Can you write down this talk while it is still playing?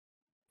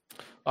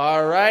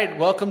All right,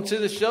 welcome to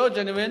the show,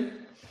 gentlemen.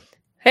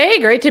 Hey,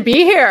 great to be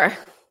here.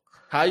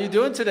 How you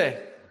doing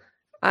today?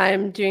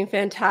 I'm doing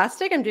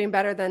fantastic. I'm doing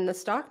better than the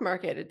stock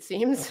market, it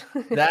seems.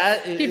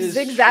 That Keeps is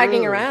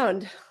zigzagging true.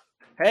 around.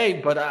 Hey,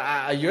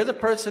 but you're the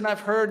person I've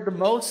heard the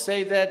most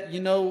say that,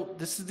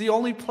 this is the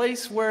only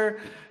place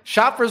where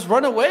shoppers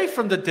run away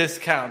from the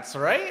discounts,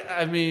 right?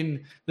 I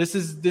mean, this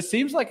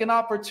seems like an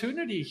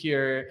opportunity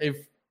here if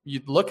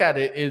you look at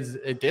it is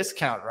a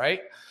discount, right?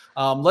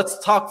 Let's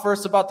talk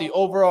first about the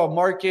overall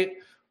market.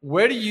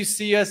 Where do you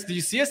see us? Do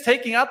you see us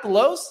taking out the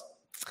lows?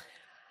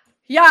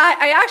 Yeah,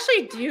 I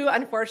actually do,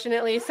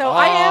 unfortunately. So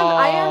I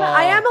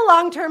am a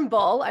long-term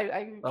bull.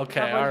 I Okay,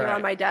 have one all here right.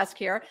 on my desk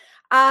here.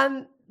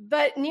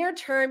 But near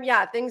term,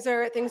 yeah, things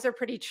are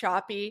pretty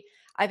choppy.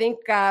 I think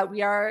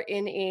we are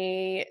in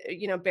a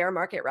bear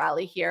market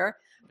rally here.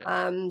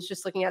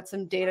 Just looking at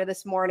some data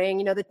this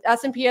morning, the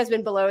S&P has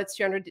been below its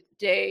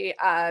 200-day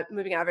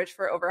moving average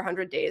for over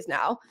 100 days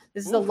now.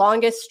 This is the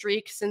longest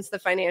streak since the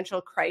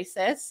financial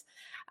crisis.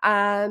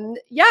 And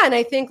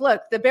I think,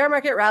 look, the bear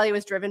market rally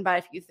was driven by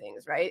a few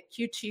things, right?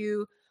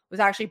 Q2 was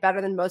actually better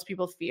than most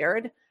people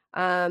feared.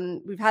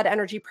 We've had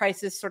energy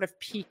prices sort of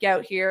peak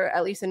out here,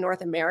 at least in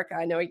North America.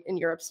 I know in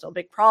Europe, still a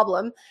big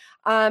problem.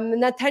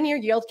 And that 10-year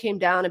yield came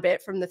down a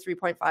bit from the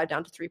 3.5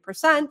 down to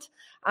 3%.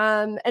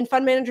 And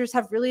fund managers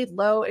have really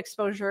low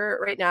exposure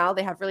right now.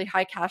 They have really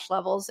high cash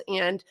levels.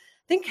 And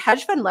I think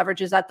hedge fund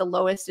leverage is at the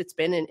lowest it's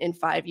been in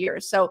 5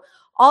 years. So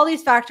all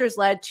these factors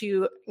led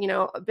to,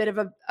 a bit of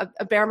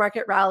a bear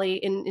market rally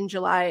in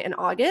July and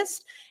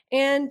August.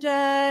 And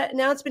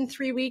now it's been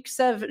 3 weeks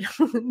of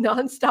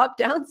nonstop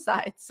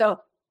downside. So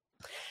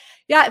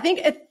yeah, I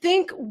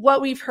think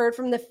what we've heard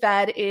from the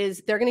Fed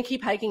is they're going to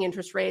keep hiking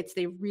interest rates.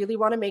 They really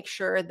want to make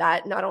sure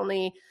that not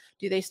only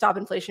do they stop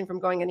inflation from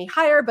going any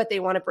higher, but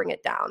they want to bring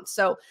it down.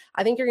 So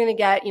I think you're going to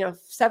get,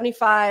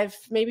 75,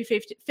 maybe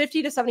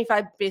 50 to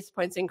 75 basis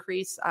points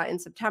increase in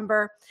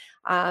September.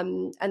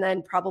 And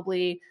then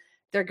probably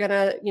they're going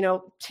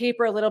to,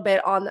 taper a little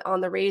bit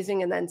on the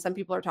raising. And then some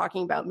people are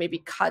talking about maybe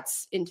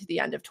cuts into the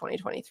end of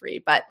 2023.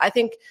 But I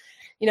think,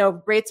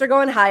 rates are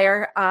going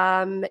higher,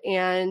 and,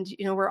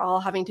 we're all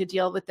having to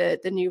deal with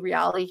the new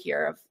reality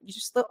here of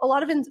just a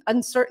lot of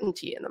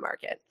uncertainty in the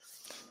market.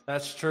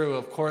 That's true.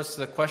 Of course,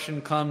 the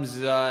question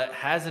comes,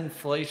 has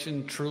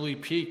inflation truly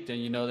peaked?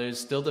 And, there's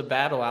still the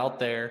battle out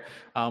there.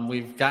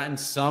 We've gotten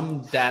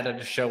some data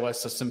to show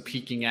us some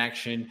peaking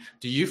action.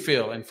 Do you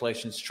feel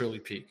inflation's truly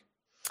peaked?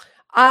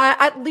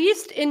 At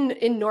least in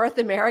North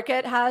America,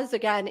 it has.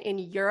 Again, in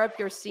Europe,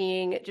 you're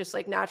seeing just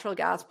like natural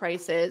gas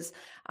prices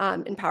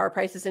and power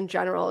prices in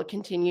general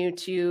continue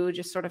to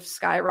just sort of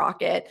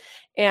skyrocket.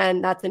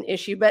 And that's an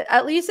issue. But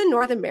at least in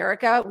North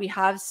America, we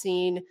have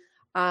seen,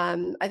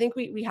 I think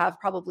we have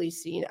probably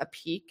seen a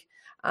peak.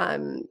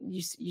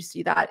 You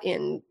see that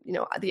in,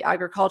 the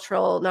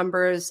agricultural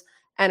numbers,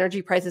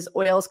 energy prices,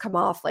 oil's come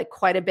off like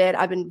quite a bit.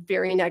 I've been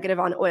very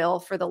negative on oil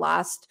for the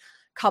last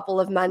couple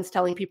of months,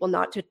 telling people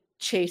not to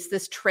chase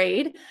this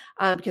trade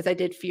because I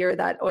did fear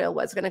that oil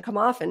was going to come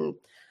off. And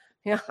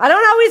I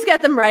don't always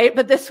get them right,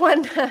 but this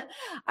one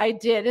I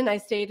did, and I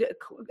stayed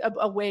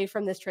away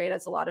from this trade,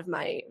 as a lot of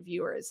my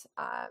viewers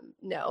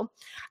know.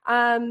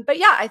 But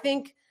yeah, I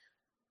think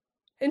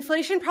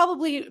inflation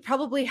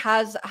probably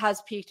has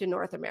peaked in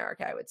North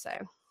America, I would say.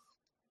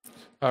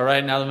 All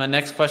right. Now, my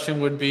next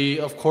question would be,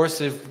 of course,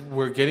 if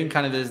we're getting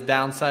kind of this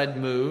downside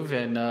move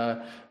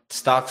and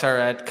stocks are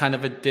at kind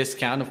of a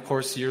discount, of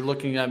course, you're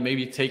looking at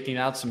maybe taking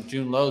out some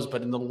June lows.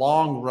 But in the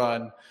long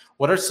run,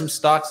 what are some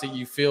stocks that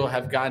you feel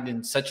have gotten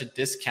in such a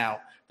discount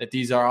that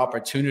these are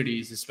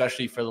opportunities,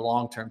 especially for the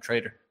long-term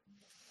trader?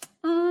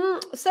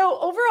 So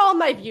overall,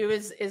 my view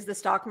is the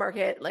stock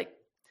market, like,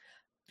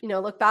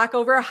 look back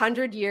over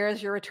 100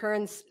 years, your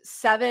returns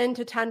 7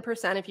 to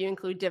 10% if you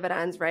include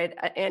dividends, right,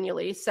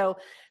 annually. So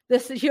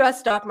this U.S.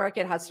 stock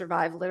market has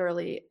survived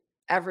literally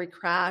every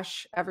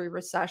crash, every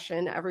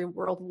recession, every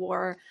world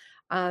war,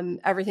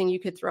 everything you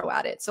could throw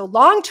at it. So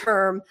long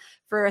term,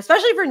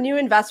 especially for new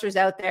investors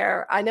out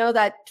there, I know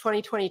that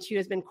 2022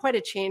 has been quite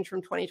a change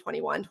from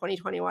 2021.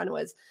 2021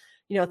 was,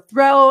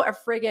 throw a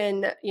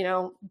friggin',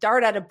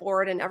 dart at a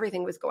board and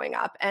everything was going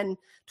up. And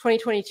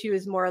 2022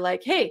 is more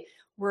like, hey,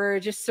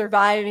 we're just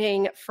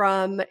surviving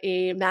from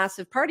a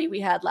massive party we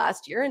had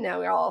last year, and now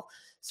we're all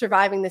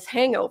surviving this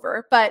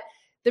hangover. But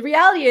the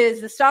reality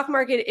is the stock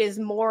market is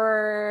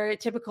more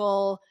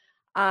typical,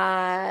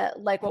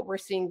 like what we're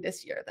seeing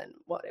this year than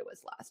what it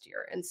was last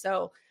year. And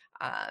so,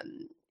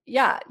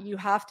 you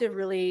have to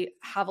really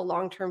have a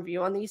long-term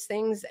view on these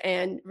things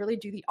and really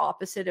do the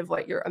opposite of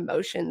what your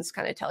emotions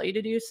kind of tell you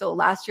to do. So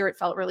last year it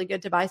felt really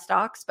good to buy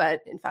stocks,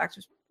 but in fact,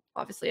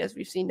 obviously, as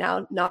we've seen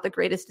now, not the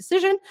greatest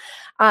decision.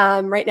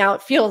 Right now,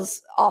 it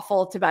feels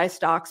awful to buy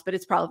stocks, but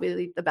it's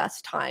probably the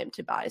best time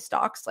to buy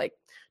stocks. Like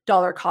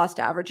dollar cost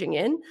averaging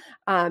in.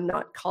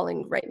 Not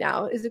calling right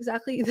now is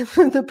exactly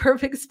the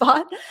perfect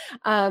spot.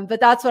 But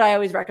that's what I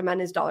always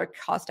recommend is dollar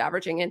cost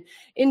averaging. And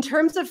in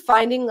terms of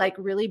finding like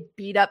really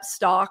beat up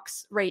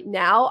stocks right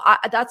now,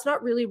 that's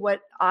not really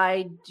what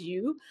I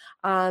do.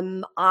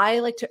 I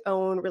like to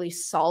own really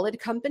solid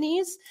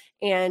companies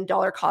and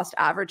dollar cost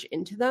average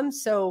into them.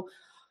 So,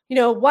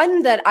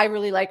 one that I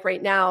really like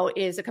right now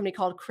is a company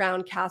called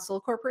Crown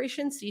Castle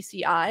Corporation,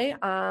 CCI,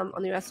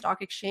 on the US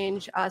Stock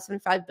Exchange,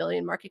 75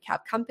 billion market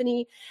cap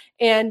company.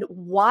 And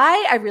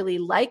why I really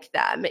like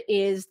them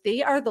is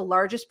they are the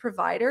largest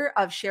provider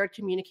of shared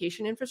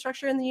communication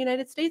infrastructure in the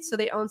United States. So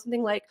they own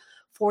something like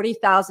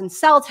 40,000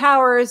 cell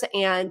towers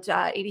and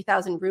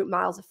 80,000 route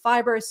miles of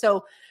fiber.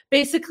 So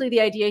basically the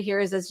idea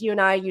here is as you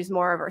and I use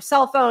more of our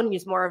cell phone,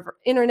 use more of our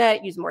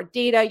internet, use more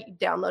data, you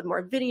download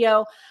more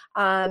video,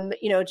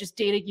 just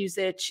data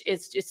usage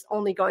is just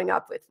only going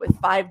up with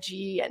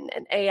 5G and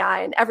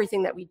AI and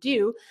everything that we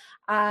do.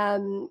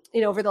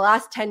 Over the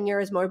last 10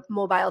 years,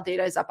 mobile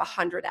data is up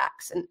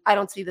 100x, and I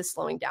don't see this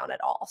slowing down at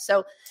all.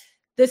 So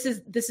this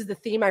is the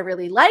theme I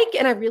really like.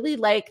 And I really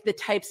like the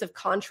types of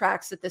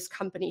contracts that this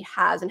company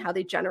has and how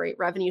they generate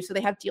revenue. So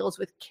they have deals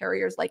with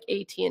carriers like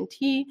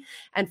AT&T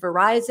and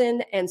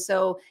Verizon. And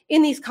so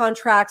in these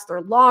contracts,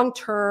 they're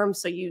long-term.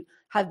 So you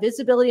have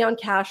visibility on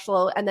cash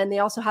flow, and then they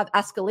also have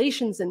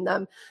escalations in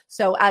them.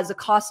 So as a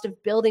cost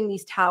of building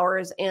these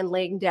towers and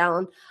laying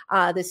down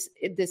this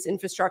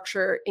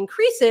infrastructure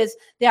increases,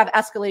 they have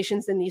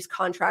escalations in these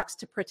contracts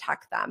to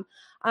protect them.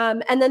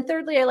 And then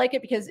thirdly, I like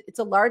it because it's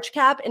a large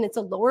cap and it's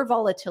a lower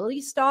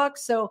volatility stock.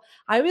 So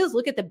I always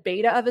look at the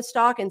beta of a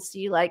stock and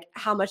see like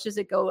how much does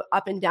it go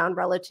up and down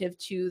relative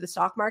to the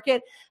stock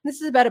market. And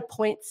this is about a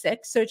 0.6.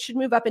 So it should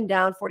move up and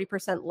down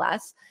 40%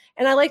 less.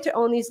 And I like to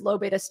own these low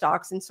beta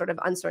stocks in sort of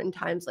uncertain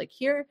times like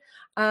here.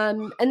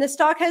 And the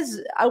stock has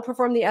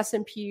outperformed the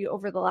S&P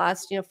over the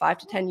last 5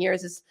 to 10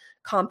 years, is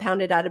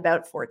compounded at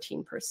about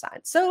 14%.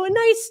 So a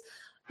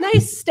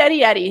nice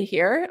steady Eddie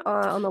here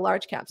on the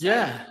large cap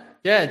side.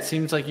 Yeah, it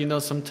seems like,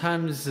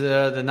 sometimes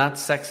the not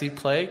sexy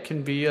play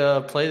can be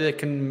a play that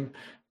can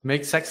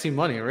make sexy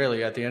money,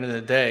 really, at the end of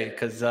the day,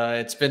 because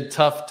it's been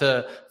tough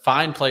to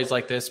find plays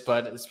like this,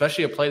 but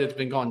especially a play that's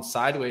been going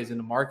sideways in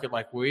the market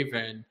like we've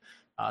been,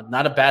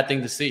 not a bad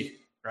thing to see,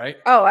 right?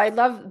 Oh, I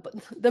love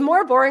the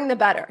more boring, the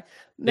better.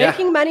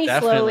 Making money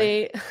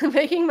slowly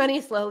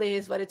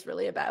is what it's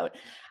really about.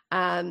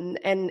 And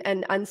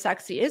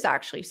unsexy is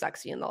actually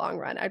sexy in the long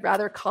run. I'd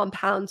rather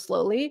compound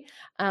slowly,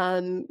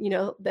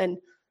 than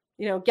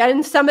get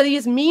in some of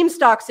these meme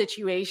stock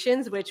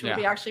situations, which would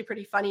be actually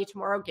pretty funny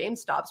tomorrow.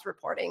 GameStop's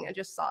reporting. I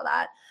just saw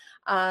that.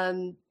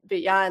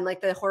 But yeah, and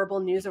like the horrible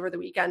news over the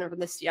weekend from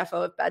the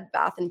CFO of Bed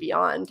Bath &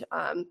 Beyond.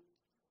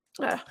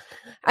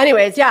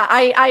 Anyways, yeah,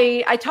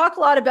 I talk a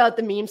lot about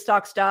the meme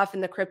stock stuff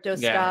and the crypto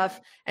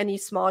stuff and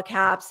these small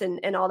caps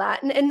and all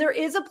that. And there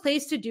is a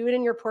place to do it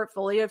in your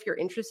portfolio if you're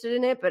interested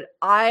in it. But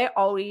I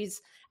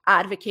always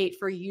advocate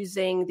for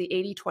using the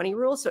 80-20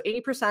 rule. So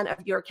 80%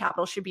 of your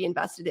capital should be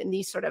invested in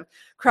these sort of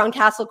Crown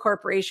Castle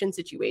Corporation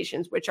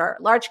situations, which are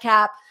large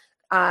cap,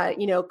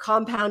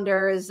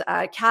 compounders,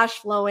 cash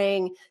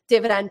flowing,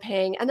 dividend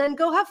paying, and then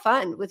go have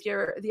fun with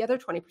the other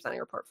 20% of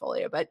your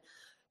portfolio. But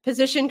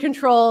position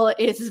control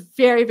is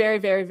very, very,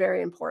 very,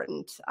 very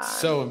important.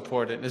 So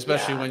important,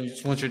 especially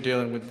once you're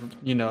dealing with,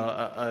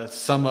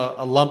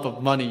 a lump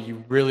of money.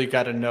 You really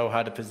got to know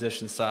how to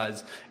position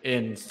size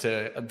in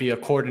to be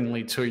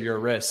accordingly to your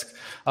risk.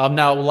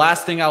 Now,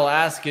 last thing I'll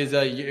ask is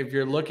if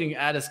you're looking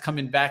at us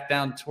coming back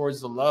down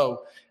towards the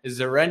low, is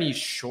there any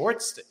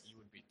shorts that you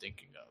would be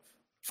thinking of?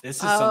 This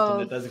is something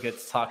that doesn't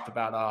get talked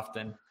about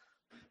often.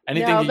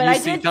 Anything that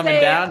you see coming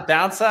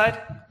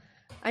downside?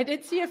 I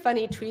did see a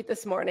funny tweet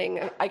this morning.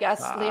 I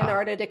guess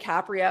Leonardo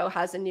DiCaprio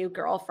has a new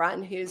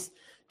girlfriend who's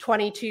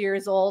 22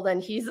 years old,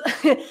 and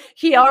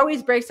he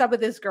always breaks up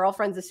with his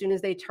girlfriends as soon as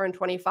they turn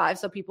 25.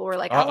 So people were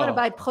like, I want to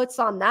buy puts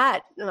on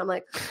that. And I'm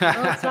like,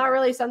 it's not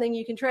really something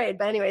you can trade.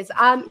 But anyways,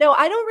 no,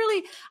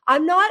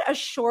 I'm not a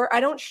short.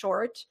 I don't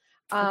short.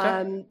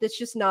 It's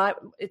just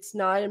it's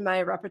not in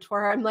my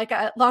repertoire. I'm like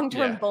a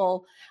long-term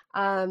bull.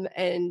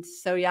 And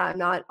so, I'm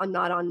not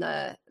on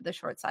the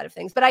short side of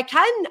things, but I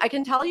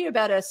can tell you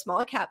about a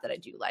small cap that I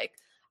do like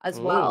as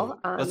well.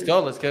 Let's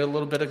go. Let's get a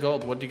little bit of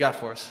gold. What do you got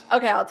for us?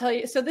 Okay, I'll tell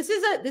you. So this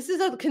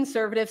is a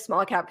conservative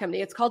small cap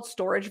company. It's called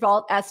Storage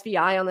Vault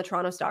SVI on the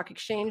Toronto Stock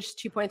Exchange,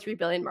 2.3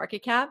 billion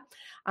market cap.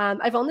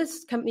 I've owned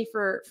this company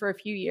for a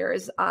few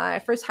years. I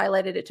first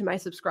highlighted it to my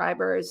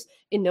subscribers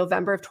in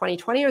November of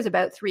 2020. It was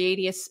about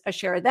 $3.80 a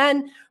share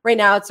then. Right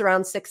now it's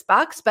around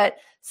 $6, but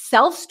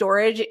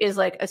self-storage is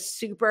like a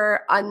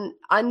super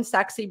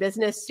unsexy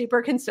business,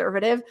 super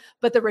conservative,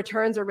 but the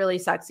returns are really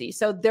sexy.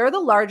 So they're the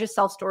largest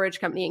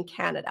self-storage company in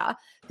Canada.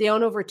 They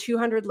own over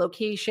 200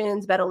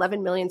 locations, about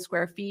 11 million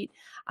square feet.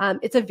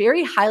 It's a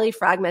very highly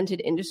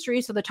fragmented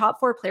industry. So the top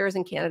 4 players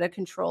in Canada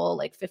control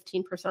like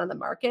 15% of the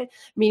market,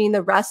 meaning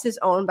the rest is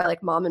owned by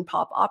like mom and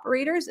pop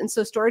operators. And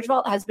so Storage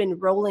Vault has been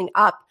rolling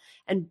up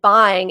and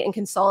buying and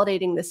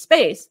consolidating this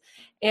space.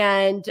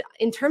 And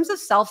in terms of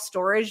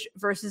self-storage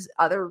versus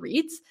other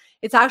REITs,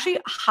 it's actually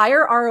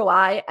higher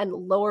ROI and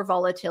lower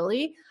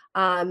volatility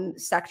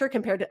sector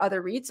compared to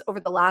other REITs over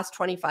the last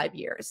 25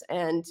 years.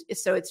 And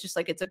so it's just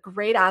like, it's a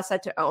great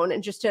asset to own.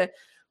 And just to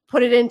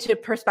put it into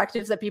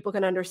perspectives that people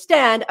can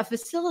understand, a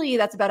facility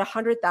that's about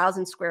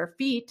 100,000 square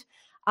feet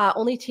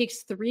only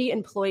takes 3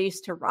 employees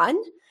to run.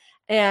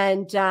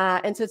 And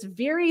so it's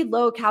very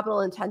low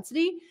capital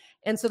intensity.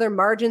 And so their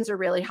margins are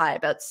really high,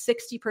 about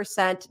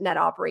 60% net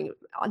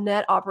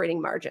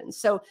operating margins.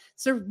 So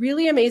it's a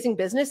really amazing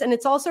business. And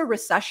it's also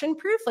recession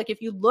proof. Like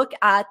if you look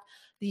at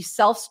the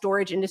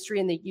self-storage industry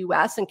in the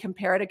US and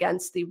compare it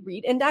against the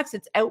REIT index,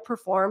 it's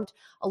outperformed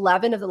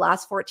 11 of the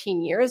last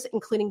 14 years,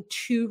 including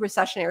 2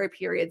 recessionary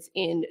periods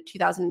in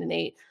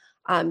 2008,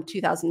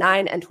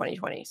 2009, and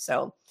 2020.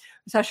 So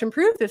recession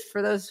proof if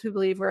for those who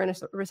believe we're in a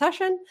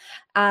recession.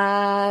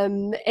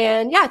 And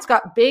yeah, it's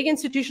got big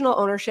institutional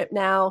ownership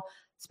now.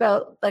 It's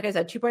about, like I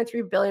said,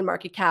 2.3 billion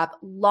market cap,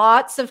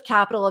 lots of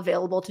capital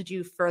available to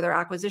do further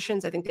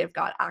acquisitions. I think they've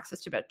got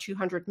access to about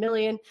 200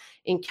 million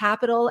in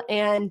capital.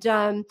 And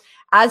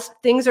as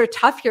things are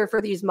tough here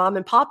for these mom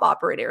and pop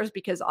operators,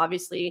 because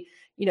obviously,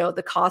 you know,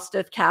 the cost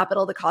of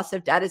capital, the cost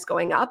of debt is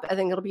going up, I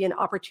think it'll be an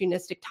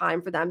opportunistic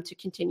time for them to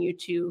continue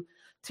to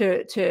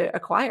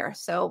acquire.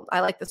 So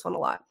I like this one a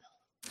lot.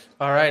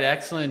 All right,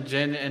 excellent,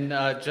 Jen. And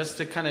just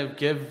to kind of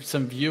give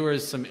some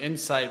viewers some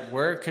insight,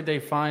 where could they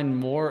find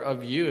more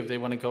of you if they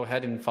want to go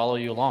ahead and follow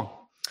you along?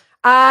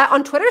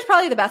 On Twitter is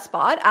probably the best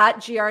spot, at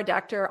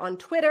GR-Decter on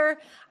Twitter.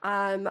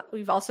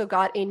 We've also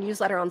got a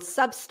newsletter on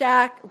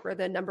Substack. We're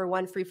the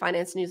 #1 free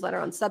finance newsletter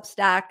on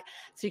Substack.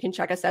 So you can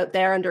check us out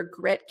there under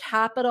Grit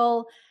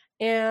Capital.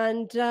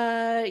 And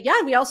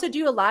yeah, we also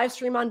do a live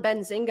stream on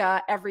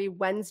Benzinga every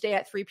Wednesday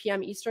at 3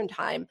 p.m. Eastern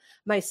time,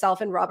 myself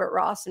and Robert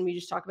Ross. And we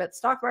just talk about the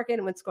stock market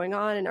and what's going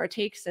on and our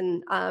takes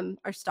and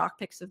our stock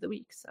picks of the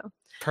week. So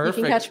perfect.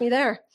 You can catch me there.